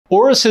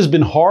Oris has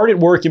been hard at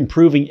work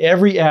improving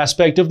every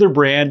aspect of their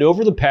brand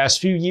over the past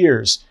few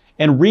years,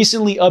 and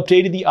recently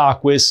updated the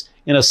Aquis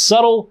in a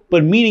subtle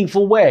but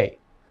meaningful way.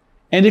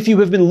 And if you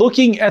have been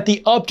looking at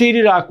the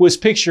updated Aquis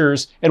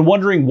pictures and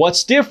wondering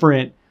what's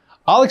different,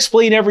 I'll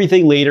explain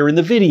everything later in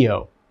the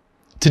video.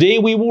 Today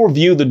we will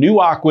review the new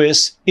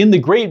Aquis in the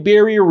Great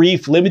Barrier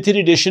Reef Limited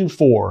Edition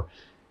 4,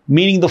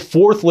 meaning the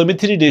fourth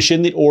limited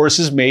edition that Oris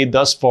has made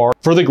thus far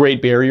for the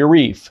Great Barrier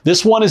Reef.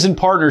 This one is in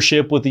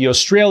partnership with the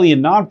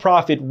Australian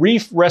nonprofit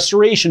Reef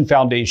Restoration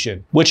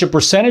Foundation, which a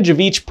percentage of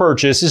each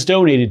purchase is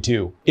donated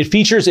to. It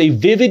features a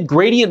vivid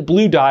gradient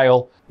blue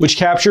dial, which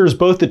captures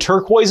both the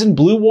turquoise and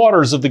blue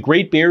waters of the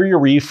Great Barrier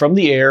Reef from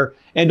the air,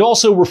 and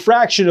also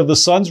refraction of the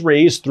sun's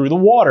rays through the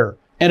water.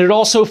 And it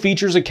also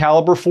features a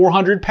caliber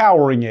 400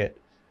 powering it.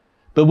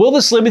 But will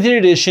this limited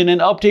edition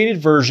and updated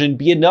version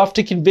be enough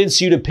to convince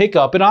you to pick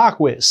up an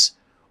Aquis?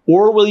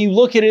 Or will you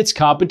look at its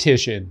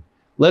competition?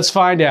 Let's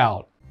find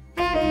out.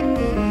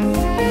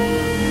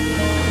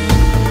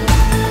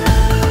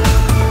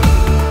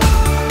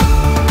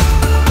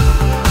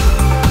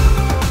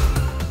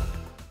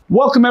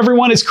 Welcome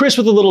everyone, it's Chris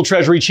with the Little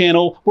Treasury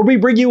channel, where we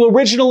bring you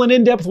original and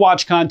in-depth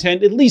watch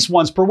content at least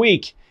once per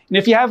week. And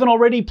if you haven't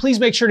already, please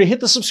make sure to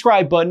hit the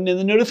subscribe button and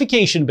the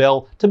notification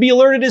bell to be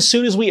alerted as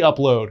soon as we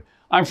upload.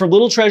 I'm from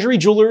Little Treasury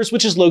Jewelers,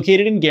 which is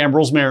located in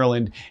Gambrills,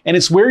 Maryland, and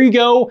it's where you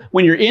go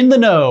when you're in the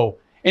know.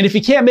 And if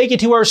you can't make it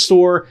to our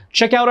store,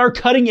 check out our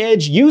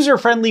cutting-edge,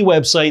 user-friendly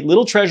website,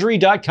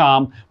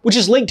 littletreasury.com, which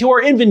is linked to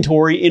our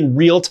inventory in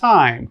real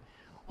time.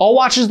 All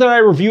watches that I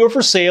review are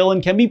for sale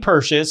and can be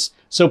purchased,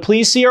 so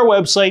please see our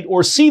website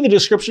or see the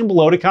description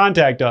below to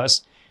contact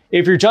us.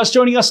 If you're just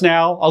joining us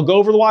now, I'll go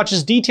over the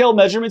watch's detailed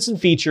measurements and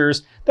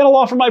features, then I'll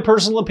offer my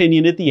personal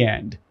opinion at the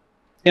end.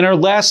 In our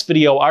last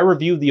video, I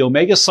reviewed the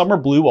Omega Summer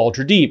Blue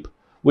Ultra Deep,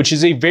 which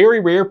is a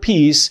very rare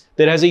piece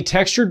that has a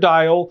textured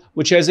dial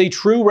which has a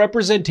true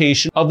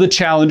representation of the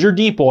Challenger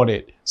Deep on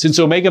it, since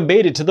Omega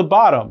made it to the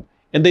bottom,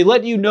 and they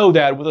let you know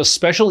that with a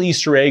special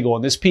Easter egg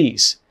on this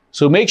piece.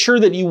 So make sure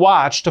that you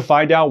watch to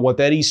find out what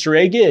that Easter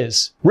egg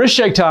is. Wrist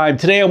check time.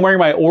 Today I'm wearing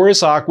my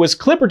Oris Aquis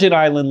Clipperton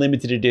Island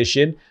Limited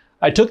Edition.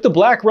 I took the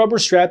black rubber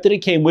strap that it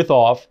came with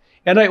off,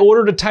 and I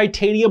ordered a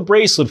titanium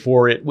bracelet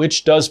for it,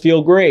 which does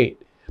feel great.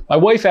 My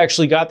wife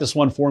actually got this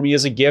one for me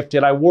as a gift,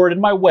 and I wore it in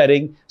my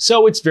wedding,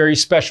 so it's very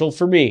special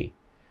for me.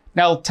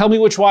 Now tell me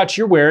which watch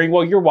you're wearing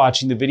while you're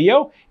watching the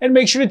video, and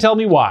make sure to tell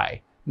me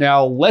why.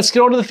 Now let's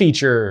get on to the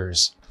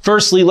features.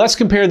 Firstly, let's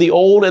compare the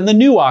old and the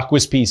new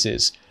Aquis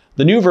pieces.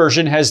 The new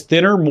version has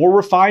thinner, more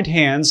refined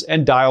hands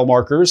and dial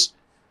markers.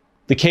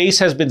 The case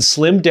has been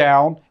slimmed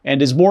down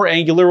and is more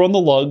angular on the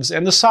lugs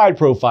and the side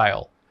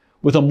profile,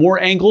 with a more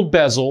angled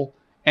bezel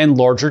and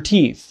larger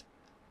teeth.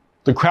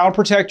 The crown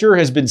protector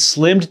has been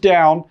slimmed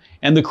down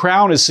and the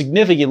crown is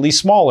significantly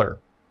smaller.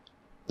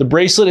 The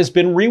bracelet has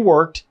been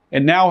reworked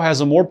and now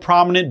has a more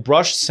prominent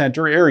brushed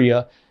center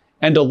area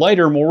and a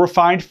lighter, more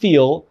refined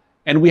feel,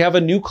 and we have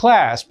a new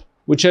clasp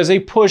which has a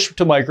push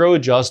to micro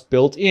adjust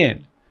built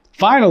in.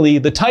 Finally,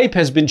 the type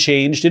has been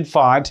changed in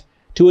font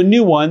to a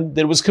new one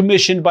that was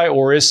commissioned by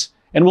Oris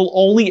and will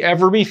only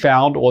ever be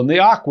found on the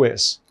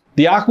Aquis.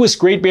 The Aquis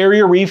Great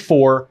Barrier Reef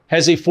 4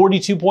 has a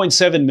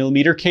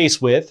 42.7mm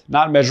case width,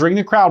 not measuring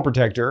the crown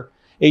protector,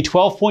 a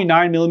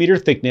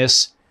 12.9mm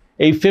thickness,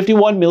 a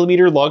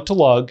 51mm lug to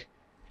lug,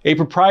 a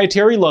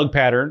proprietary lug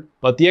pattern,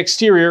 but the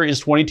exterior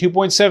is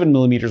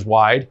 22.7mm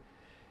wide,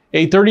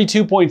 a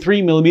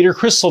 32.3mm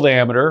crystal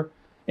diameter,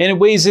 and it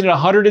weighs in at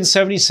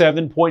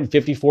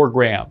 177.54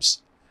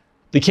 grams.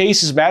 The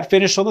case is matte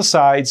finish on the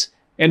sides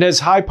and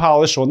has high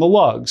polish on the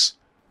lugs,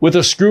 with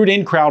a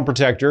screwed-in crown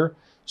protector,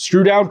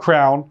 screw-down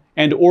crown,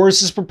 and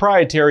Oris's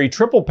proprietary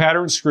triple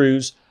pattern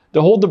screws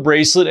to hold the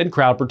bracelet and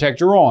crown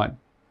protector on.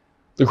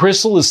 The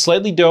crystal is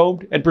slightly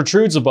domed and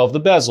protrudes above the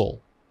bezel.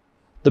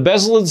 The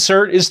bezel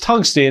insert is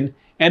tungsten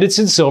and it's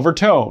in silver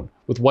tone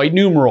with white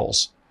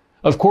numerals.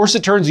 Of course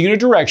it turns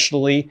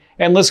unidirectionally,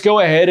 and let's go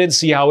ahead and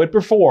see how it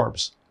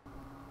performs.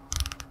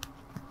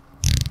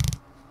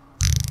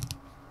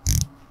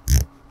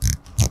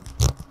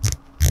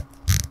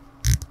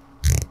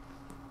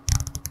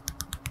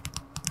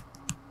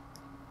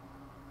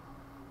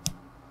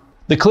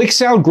 The clicks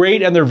sound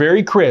great and they're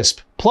very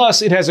crisp,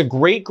 plus it has a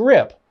great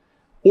grip.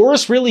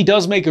 Oris really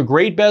does make a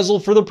great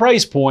bezel for the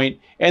price point,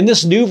 and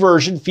this new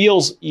version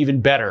feels even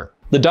better.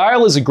 The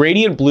dial is a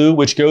gradient blue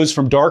which goes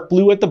from dark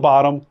blue at the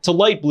bottom to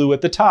light blue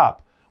at the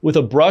top, with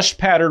a brushed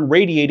pattern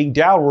radiating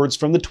downwards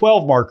from the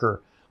 12 marker,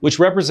 which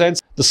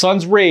represents the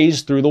sun's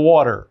rays through the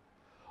water.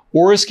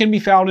 Oris can be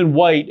found in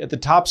white at the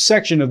top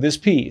section of this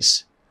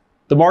piece.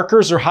 The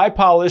markers are high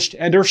polished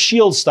and are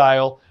shield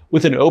style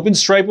with an open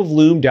stripe of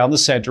lume down the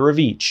center of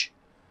each.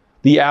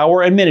 The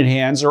hour and minute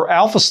hands are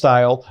alpha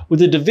style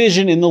with a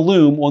division in the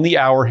lume on the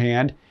hour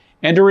hand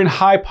and are in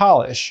high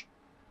polish.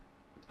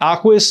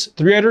 Aquis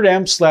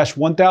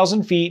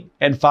 300M/1000 feet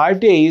and 5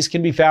 days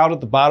can be found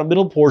at the bottom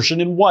middle portion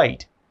in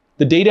white.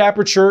 The date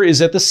aperture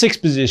is at the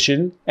 6th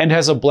position and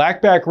has a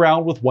black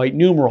background with white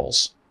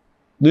numerals.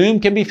 Lume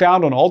can be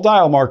found on all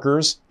dial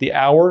markers, the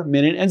hour,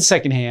 minute, and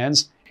second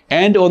hands,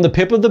 and on the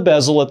pip of the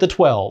bezel at the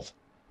 12.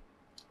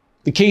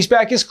 The case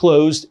back is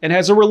closed and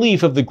has a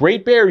relief of the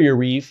Great Barrier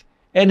Reef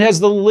and has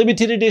the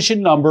limited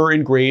edition number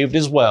engraved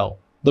as well.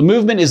 The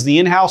movement is the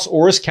in-house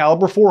Oris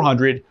caliber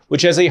 400,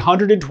 which has a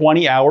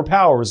 120-hour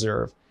power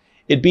reserve.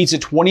 It beats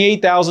at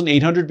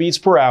 28,800 beats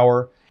per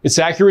hour. It's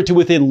accurate to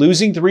within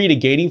losing 3 to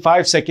gaining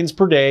 5 seconds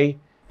per day,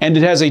 and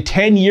it has a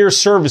 10-year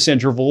service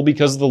interval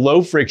because of the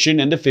low friction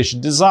and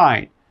efficient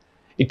design.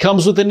 It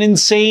comes with an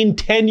insane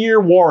 10-year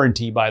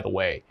warranty, by the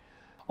way.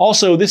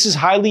 Also, this is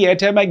highly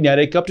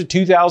anti-magnetic up to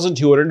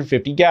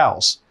 2,250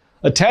 Gauss.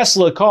 A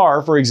Tesla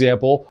car, for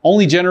example,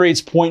 only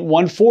generates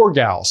 0.14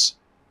 Gauss.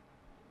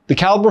 The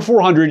caliber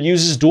 400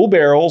 uses dual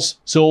barrels,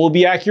 so it will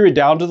be accurate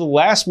down to the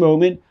last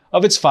moment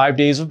of its 5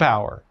 days of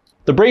power.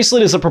 The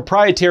bracelet is a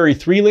proprietary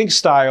 3-link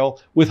style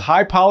with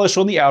high polish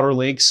on the outer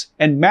links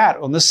and matte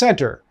on the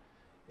center.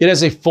 It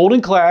has a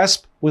folding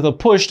clasp with a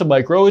push to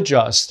micro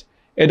adjust,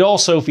 and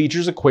also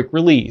features a quick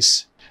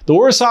release. The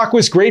Oris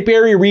Aquis Great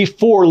Barrier Reef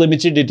 4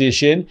 limited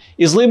edition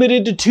is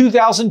limited to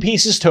 2,000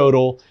 pieces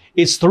total.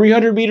 It's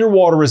 300 meter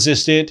water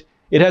resistant.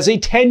 It has a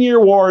 10-year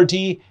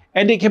warranty,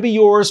 and it can be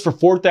yours for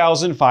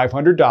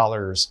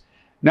 $4,500.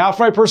 Now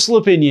for my personal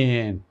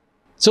opinion.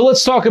 So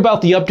let's talk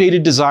about the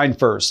updated design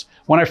first.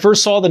 When I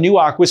first saw the new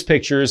Aquis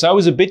pictures, I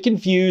was a bit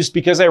confused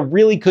because I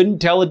really couldn't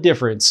tell a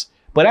difference.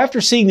 But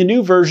after seeing the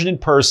new version in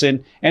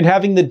person and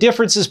having the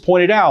differences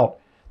pointed out,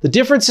 the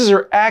differences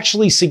are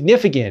actually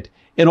significant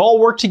and all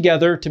work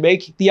together to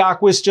make the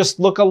Aquis just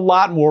look a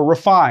lot more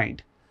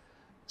refined.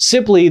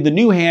 Simply, the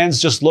new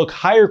hands just look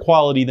higher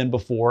quality than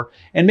before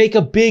and make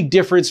a big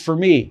difference for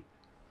me.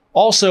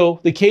 Also,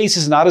 the case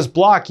is not as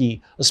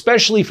blocky,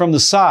 especially from the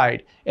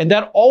side, and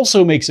that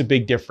also makes a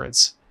big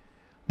difference.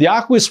 The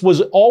Aquis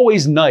was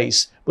always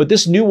nice, but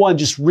this new one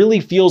just really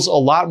feels a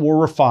lot more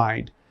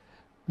refined.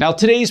 Now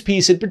today's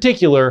piece in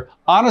particular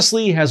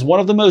honestly has one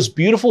of the most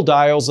beautiful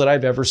dials that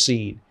I've ever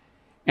seen.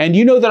 And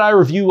you know that I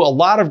review a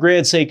lot of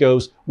Grand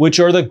Seikos, which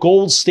are the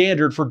gold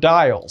standard for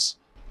dials.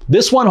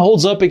 This one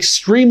holds up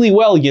extremely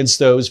well against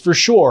those for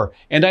sure,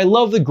 and I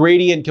love the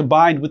gradient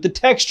combined with the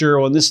texture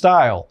on this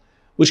dial,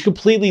 which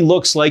completely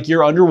looks like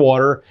you're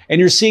underwater and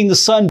you're seeing the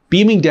sun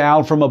beaming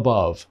down from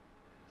above.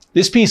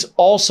 This piece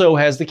also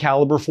has the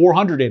caliber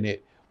 400 in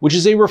it, which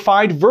is a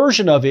refined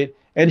version of it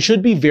and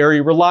should be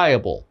very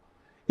reliable.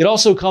 It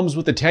also comes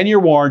with a 10-year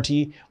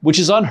warranty, which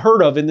is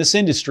unheard of in this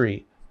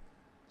industry.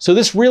 So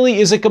this really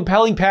is a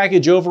compelling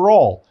package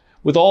overall,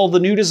 with all the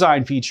new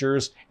design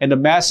features and a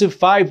massive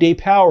 5-day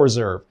power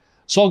reserve.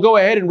 So I'll go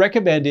ahead and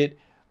recommend it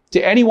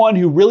to anyone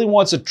who really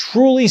wants a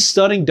truly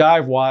stunning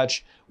dive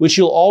watch, which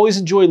you'll always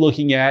enjoy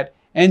looking at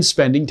and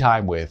spending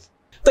time with.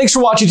 Thanks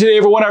for watching today,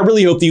 everyone. I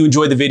really hope that you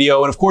enjoyed the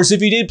video. And of course,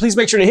 if you did, please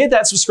make sure to hit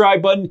that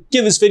subscribe button,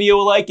 give this video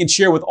a like, and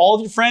share with all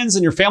of your friends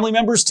and your family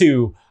members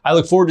too. I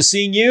look forward to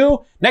seeing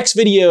you next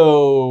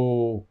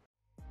video.